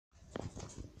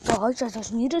guys, I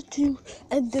just needed to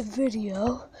end the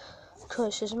video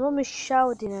because his mom is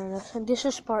shouting at us, and this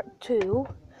is part 2.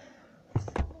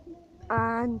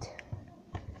 And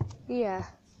yeah,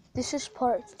 this is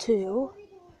part 2.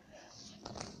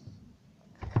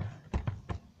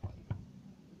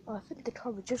 Oh, I think the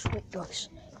car would just wait, guys.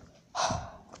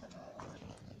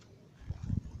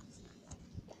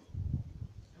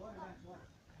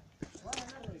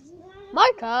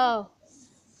 Michael!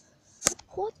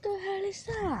 What the hell is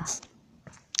that?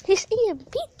 He's eating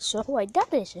pizza. Wait,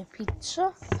 that isn't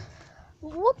pizza.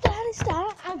 What the hell is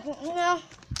that? I don't know.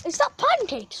 Is that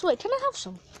pancakes? Wait, can I have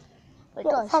some? Wait,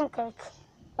 What guys. pancake?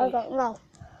 I don't know.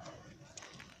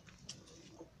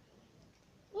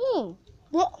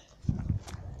 What?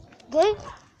 Good?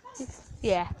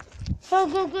 Yeah. So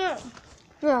good.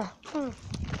 Yeah.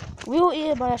 We'll eat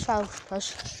it by ourselves,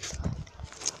 cuz.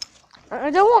 I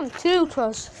don't want 2,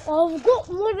 cuz. I've got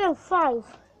more than 5.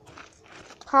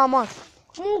 How much?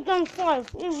 More than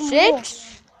 5. Even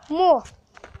 6? More.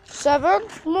 7?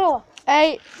 More.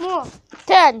 8? More.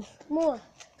 10? More.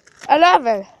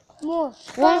 11? More.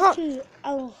 100. 30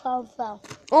 and 5.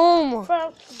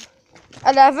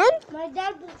 11? My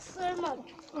dad bought so much.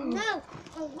 No,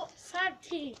 I've got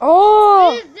 30.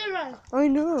 Oh! 0. I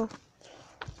know.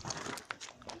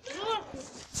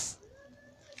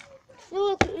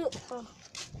 Look.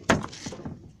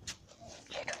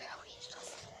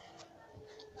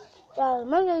 Yeah,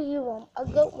 maybe you want. I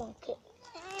don't want it.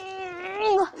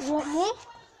 You want more?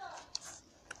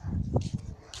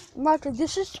 Michael,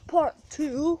 this is part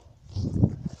 2.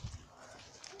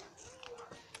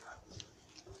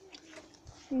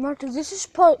 Michael, this is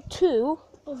part 2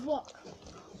 Of what?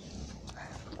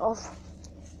 of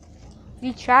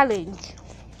the challenge.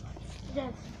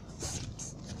 Yes.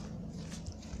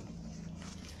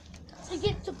 To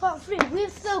get to part 3,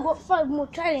 we've still got 5 more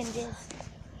challenges.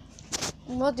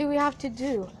 What do we have to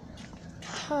do?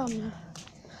 Shall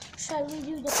we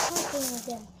do the knocking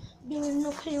again? Doing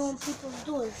knocking on people's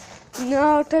doors.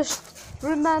 No, just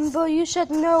remember you said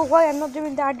no. Why I'm not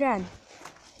doing that again?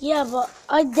 Yeah, but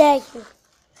I dare you.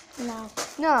 Now.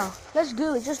 No, let's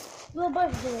do it. Just. We'll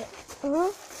both do it.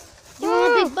 Uh-huh. You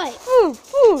want a big bite?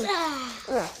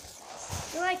 Yeah.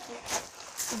 You like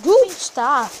it? Good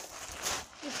stuff.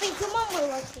 You think your mum will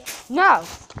like it? No.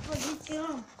 What do you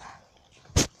think?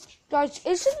 Guys,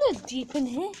 isn't it deep in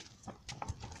here?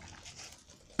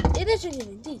 It isn't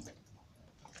even deep.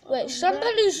 Wait,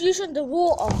 somebody's using the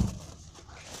water.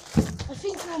 I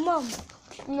think your mum.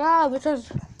 No, because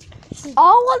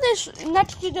our one is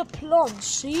next to the plant,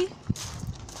 see?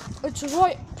 It's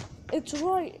right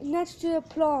next to the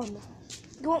plant.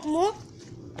 You want more?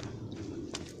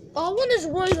 Our one is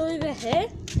right over here.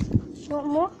 You want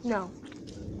more? No.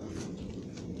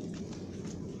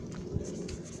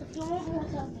 If you want more,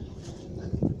 tell me.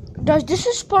 Guys, this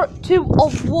is part 2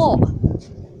 of what?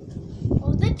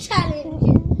 Of the challenge.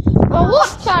 Well,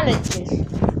 what challenges?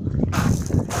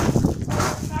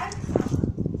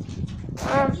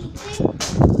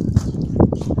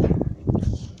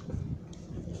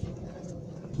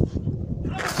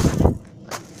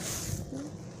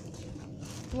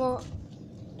 Well,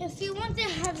 If you want to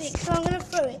have it, so I'm gonna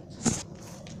throw it.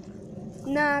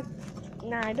 nah,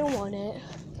 I don't want it.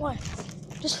 Why?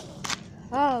 Just.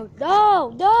 Oh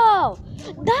no!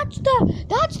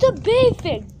 That's the big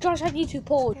thing. Josh, I need to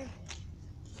pause.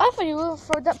 I thought you were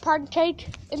for that pancake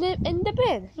in the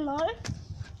bin. No.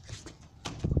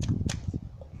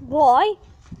 Why?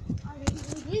 I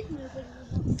did move it.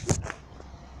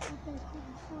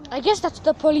 I guess that's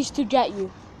the police to get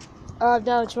you. Oh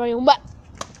no, it's running back.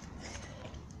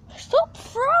 Stop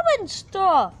throwing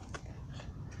stuff.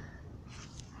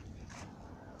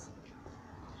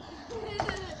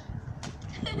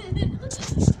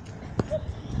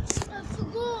 I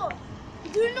forgot.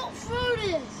 Do not throw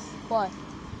this. Why?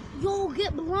 You'll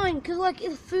get blind because like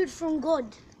it's food from God.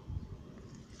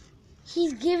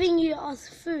 He's giving you us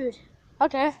food.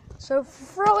 Okay, so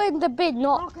throw it in the bin,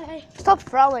 not Okay. stop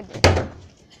throwing it.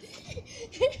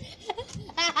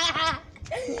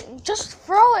 Just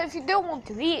throw it if you don't want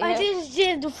to eat I it. just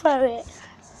did throw it.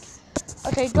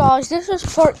 Okay, guys, this is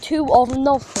part 2 of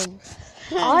nothing.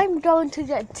 I'm going to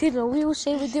get dinner. We will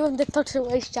say we're doing the touch and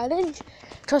waste challenge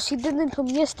because he didn't come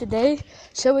yesterday,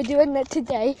 so we're doing that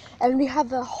today. And we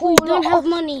have a whole We don't lot have of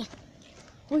money.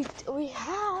 we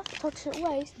have touch and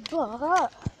waste, but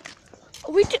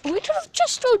we could have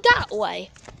just go that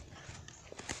way.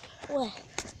 Where?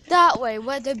 That way,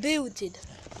 where the building.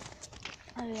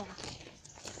 Oh yeah.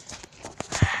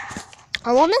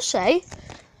 I want to say,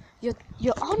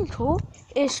 your uncle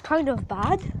is kind of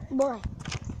bad. Why?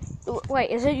 Wait,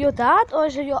 is it your dad or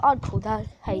is it your uncle that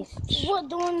hates? What,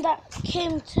 the one that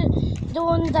came to, the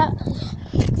one that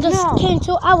just No. came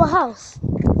to our house?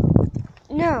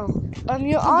 No.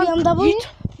 Your The uncle. BMW?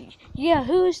 Yeah,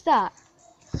 who is that?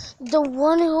 The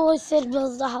one who always said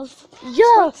build the house.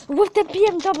 Yeah, with the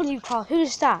BMW car. Who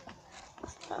is that?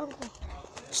 Uncle.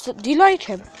 So, do you like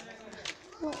him?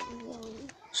 Not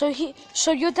really.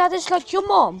 So your dad is like your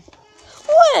mom.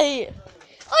 Wait,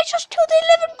 I just killed a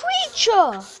living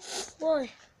creature. Why?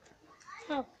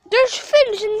 There's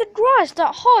things in the grass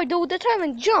that hide all the time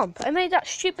and jump. I made that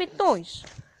stupid noise.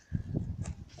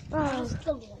 I just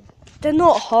killed one. They're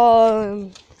not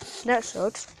home. That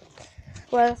sucks.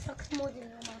 Well, Sucks more than your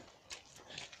mom.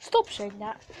 stop saying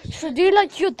that. So do you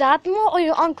like your dad more or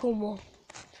your uncle more?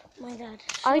 My dad.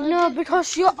 I know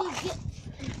because you're. Go get,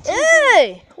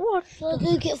 Hey! What? shall I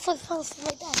go get 5 pounds for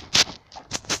my dad?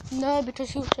 No,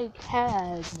 because you say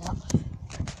hell no.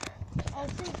 I'll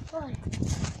say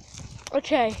 5.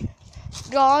 Okay,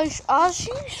 guys, as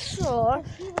you saw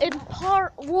in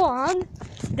part 1,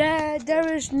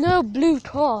 there is no blue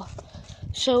car.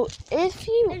 So if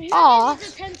you are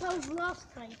the 10 pounds last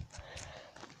time.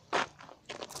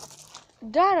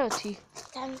 Dorothy,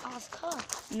 Then ask her.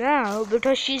 no,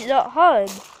 because she's not home.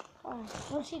 Oh,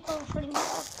 when she comes for you,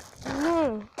 ask.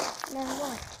 No, Then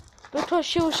what? because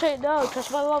she'll say no, because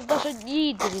my mom doesn't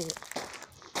need it.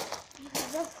 You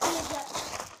can just say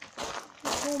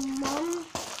that your mom.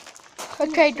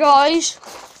 Okay, guys,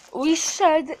 we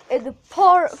said in the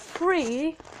part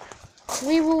 3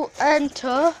 we will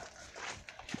enter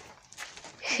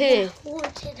here.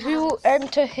 Haunted We will house.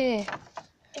 enter here.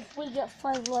 If we get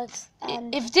 5 likes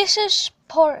and If this is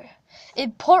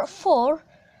in part 4,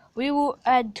 we will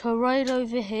enter right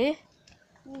over here.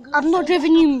 I'm not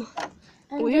giving you.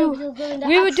 and We then will, you'll go in the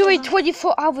we will do a actual house.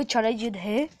 24-hour challenge in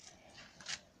here.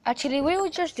 Actually, we will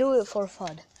just do it for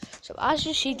fun. So as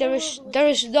you see, there is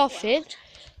nothing.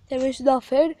 There is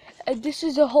nothing, and this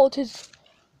is a haunted.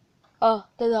 Oh,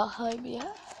 they're not home yet.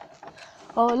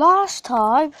 Oh, last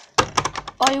time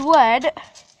I went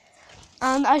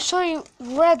and I saw a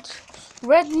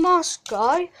red mask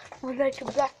guy with like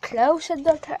black clothes and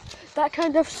that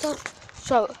kind of stuff.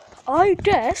 So I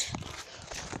guess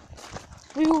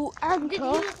we will Did he enter.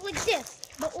 look like this,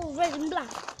 but all red and black?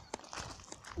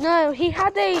 No, he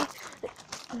had a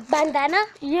Bandana?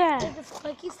 yeah, There's the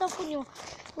spiky stuff on your,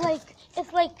 like,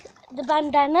 it's like the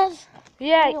bandanas.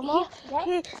 yeah. Your mouth,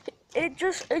 right? It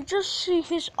just see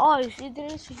his eyes. It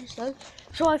didn't see his nose.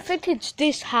 So I think it's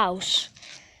this house,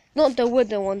 not the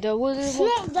wooden one. The wooden It's one.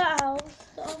 not that house.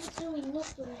 The other two we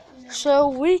not doing. So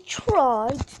we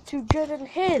tried to get in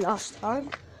here last time,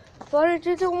 but it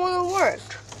didn't want to work.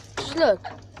 Just look.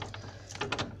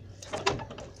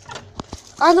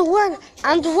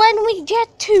 And when we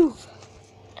get to,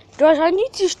 guys, I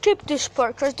need to skip this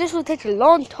part because this will take a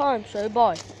long time. So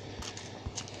bye.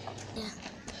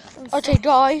 Okay,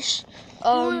 guys.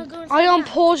 wanna go I inside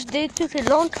unpaused it. Took a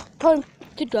long time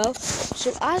to go.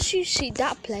 So as you see,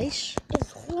 that place.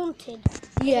 It's haunted.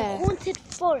 Yeah. Haunted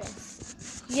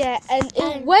forest. Yeah,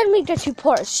 and when we get to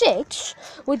part 6,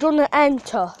 we're gonna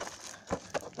enter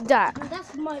that. And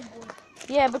that's my boy.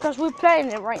 Yeah, because we're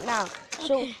playing it right now.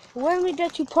 So when we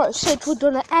get to part 6, we're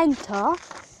gonna enter.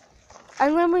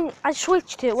 And I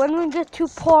switched it. When we get to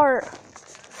part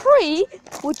 3,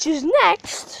 which is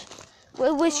next,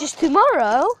 well, which is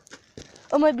tomorrow,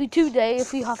 or maybe today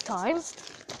if we have time.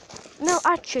 No,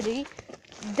 actually,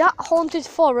 that haunted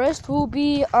forest will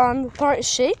be on part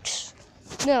 6.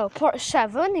 No, part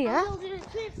 7, yeah. We'll do a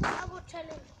 24-hour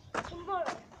challenge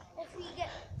tomorrow if we get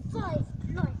 5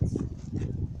 likes.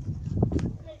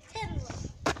 No, 10 likes.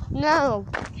 No,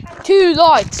 2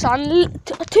 likes and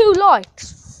 2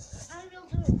 likes. And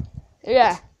we'll do it.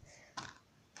 Yeah.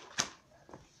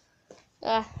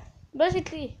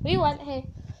 Basically, we went here.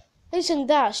 Isn't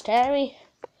that scary?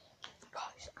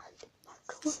 Guys,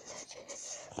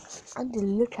 and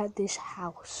look at this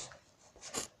house.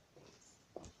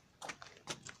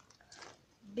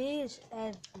 Bees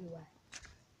everywhere.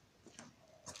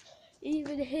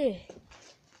 Even here.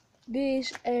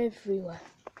 Bees everywhere.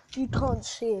 You can't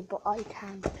see it, but I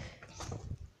can.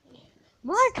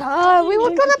 Micah, we were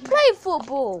gonna play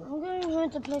football. I'm going home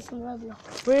to play some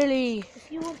Roblox. Really?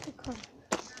 If you want to come,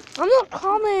 I'm not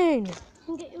coming. you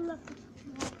can get your laptop.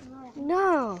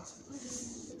 No.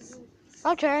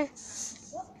 Okay.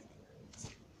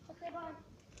 Okay, bye.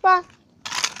 Bye. Bye.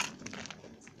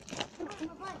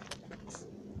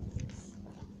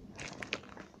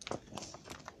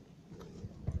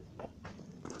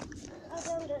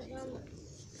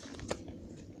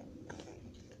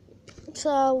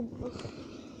 So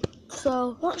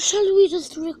so. What shall we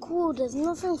just record? There's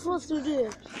nothing for us to do.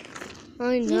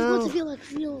 I We've got to know. be like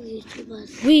real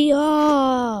YouTubers. We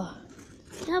are.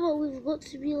 Yeah, but we've got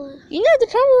to be like... You know the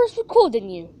camera's recording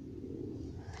you.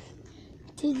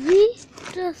 Did we?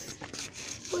 Just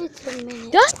wait a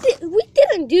minute. We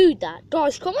didn't do that.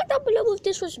 Guys, comment down below if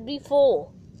this was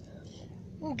before.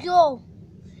 Yo,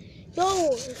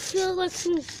 it feels like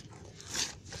some... I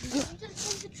just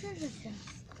found the treasure chest.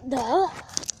 No.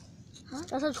 Huh?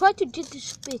 As I tried to get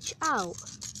this bitch out.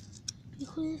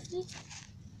 Because this...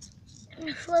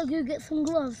 Shall I go get some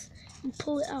gloves and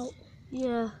pull it out?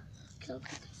 Yeah. Okay, I'll go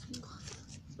get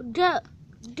some gloves.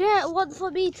 Get one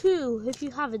for me too, if you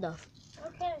have enough.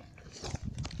 Okay.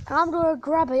 I'm gonna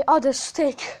grab a other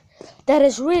stick that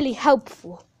is really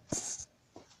helpful.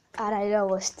 And I know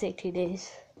what stick it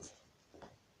is.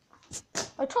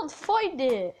 I can't find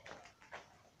it.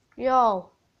 Yo.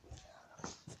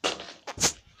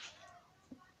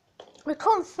 I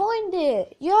can't find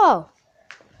it. Yo.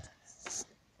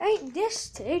 Ain't this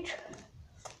stick?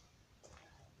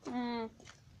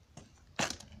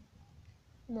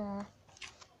 Nah. I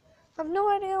have no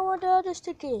idea what the other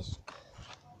stick is.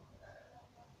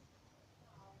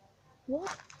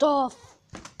 What the f...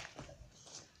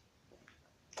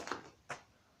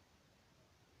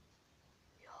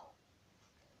 Yo.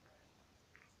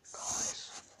 Guys,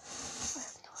 I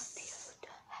have no idea what the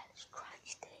hell is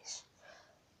scratch this.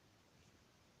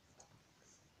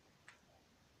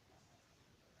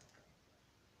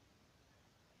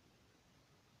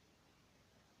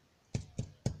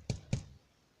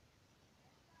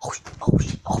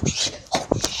 Oh shit.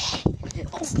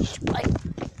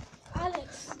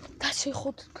 Alex. That's a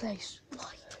haunted place.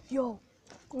 Yo,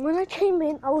 when I came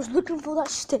in, I was looking for that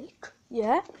stick,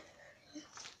 yeah?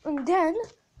 And then,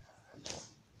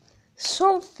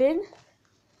 something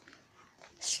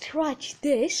scratched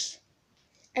this,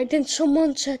 and then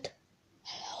someone said,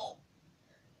 hello.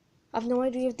 I have no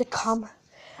idea if the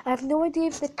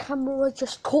camera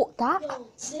just caught that. Yo,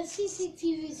 the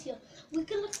CCTV is here. We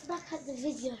can look back at the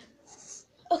video.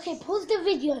 Okay, pause the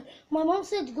video. My mom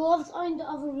said gloves are in the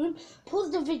other room.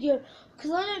 Pause the video,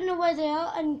 because I don't know where they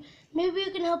are, and maybe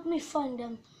you can help me find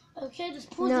them. Okay, just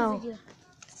pause No. the video.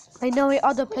 I know a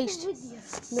other Pause place. the video.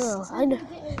 No, I know.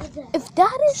 Put it over there. If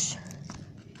that is...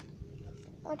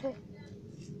 Okay.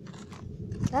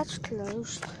 That's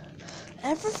closed.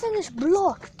 Everything is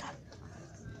blocked.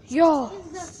 Yo. What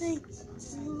is that thing?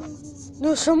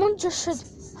 No, someone just said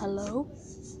hello.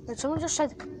 And someone just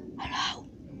said hello.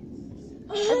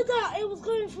 I heard that. It was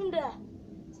coming from there.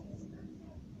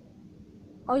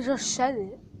 I just said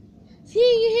it. See,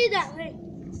 you hear that thing?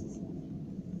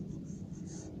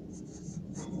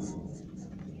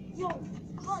 Yo,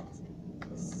 God.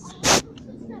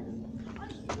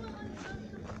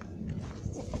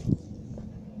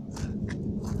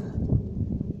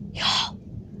 Yo.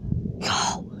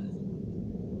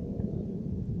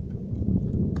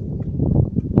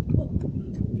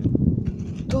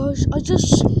 Guys, I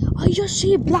just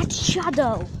see a black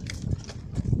shadow.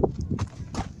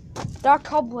 There are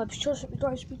cobwebs, just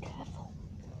guys be careful.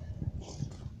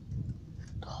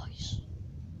 Guys,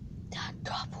 there are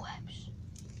cobwebs.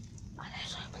 And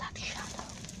there's a black shadow.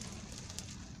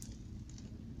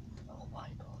 Oh my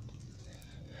god.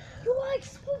 You are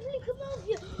quickly come out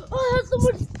here. Oh, that's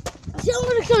someone. See, I'm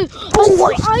gonna kill you. Oh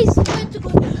my. I swear to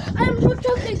God. I am not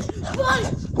joking. Run!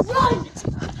 Run!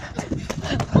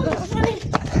 I'm not running.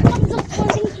 I'm not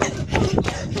running.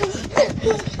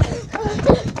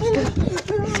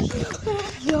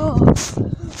 Yo.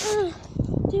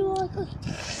 Do you like it?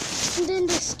 And then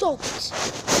they stopped.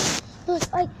 But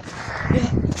I.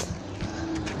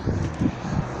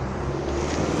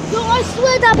 Yo, I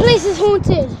swear that place is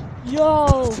haunted.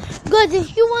 Yo. Guys,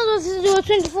 if you want us to do a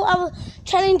 24-hour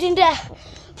challenge in there,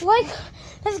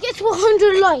 let's get to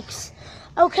 100 likes,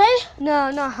 okay? No,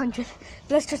 not 100.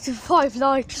 Let's just do 5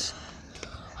 likes.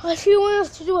 If you want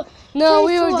us to do a No,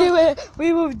 we 24 will do it.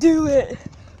 We will do it.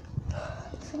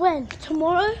 When?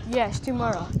 Tomorrow? Yes,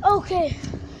 tomorrow. Okay.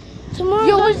 Tomorrow.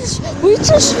 Yo, we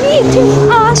just need to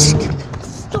ask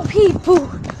the people.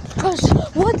 Because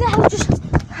what the hell just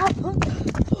happened?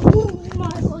 Oh my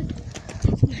God.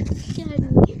 That scared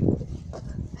me.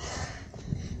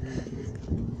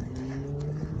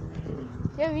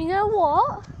 Yeah, you know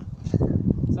what?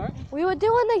 Sorry? We were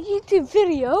doing a YouTube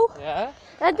video. Yeah?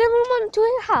 And then we went to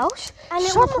a house. And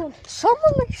it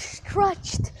someone like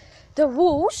scratched the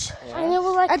walls. And it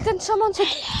was like, And then someone said,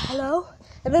 hello.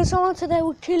 And then someone said they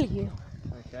would kill you.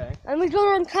 Okay. And we got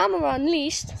it on camera at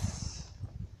least.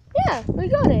 Yeah, we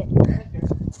got it.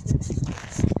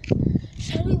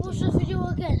 shall we watch the video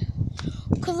again?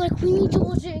 Because we need to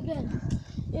watch it again.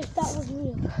 if that was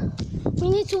real. We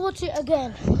need to watch it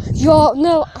again. Yo,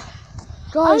 no.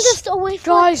 I'm Guys, just away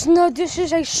from guys, no, this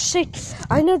is a sick.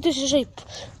 I know this is a.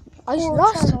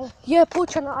 Poor channel. Yeah, poor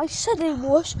channel. I said it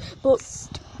was, but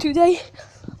today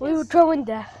we were going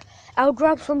there. I'll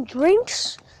grab some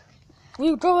drinks.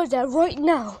 We'll go there right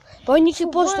now. But I need to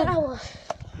pause 1 the. hour.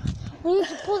 We need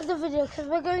to pause the video because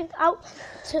we're going out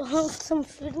to have some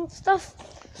food and stuff.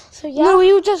 So yeah, No,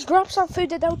 we'll just grab some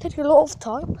food and that'll take a lot of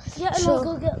time. yeah, and so- I'll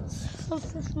go get some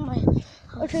food from my.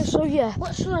 Okay, so yeah.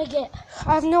 What should I get?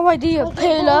 I have no idea.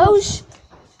 Okay, Pillows.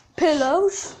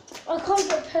 Pillows. I can't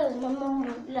get pillows. My mum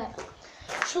won't let.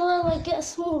 Shall I like get a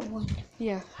small one?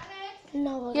 Yeah.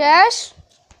 No. Yes?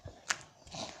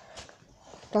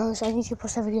 Guys, I need to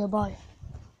pause the video. Bye.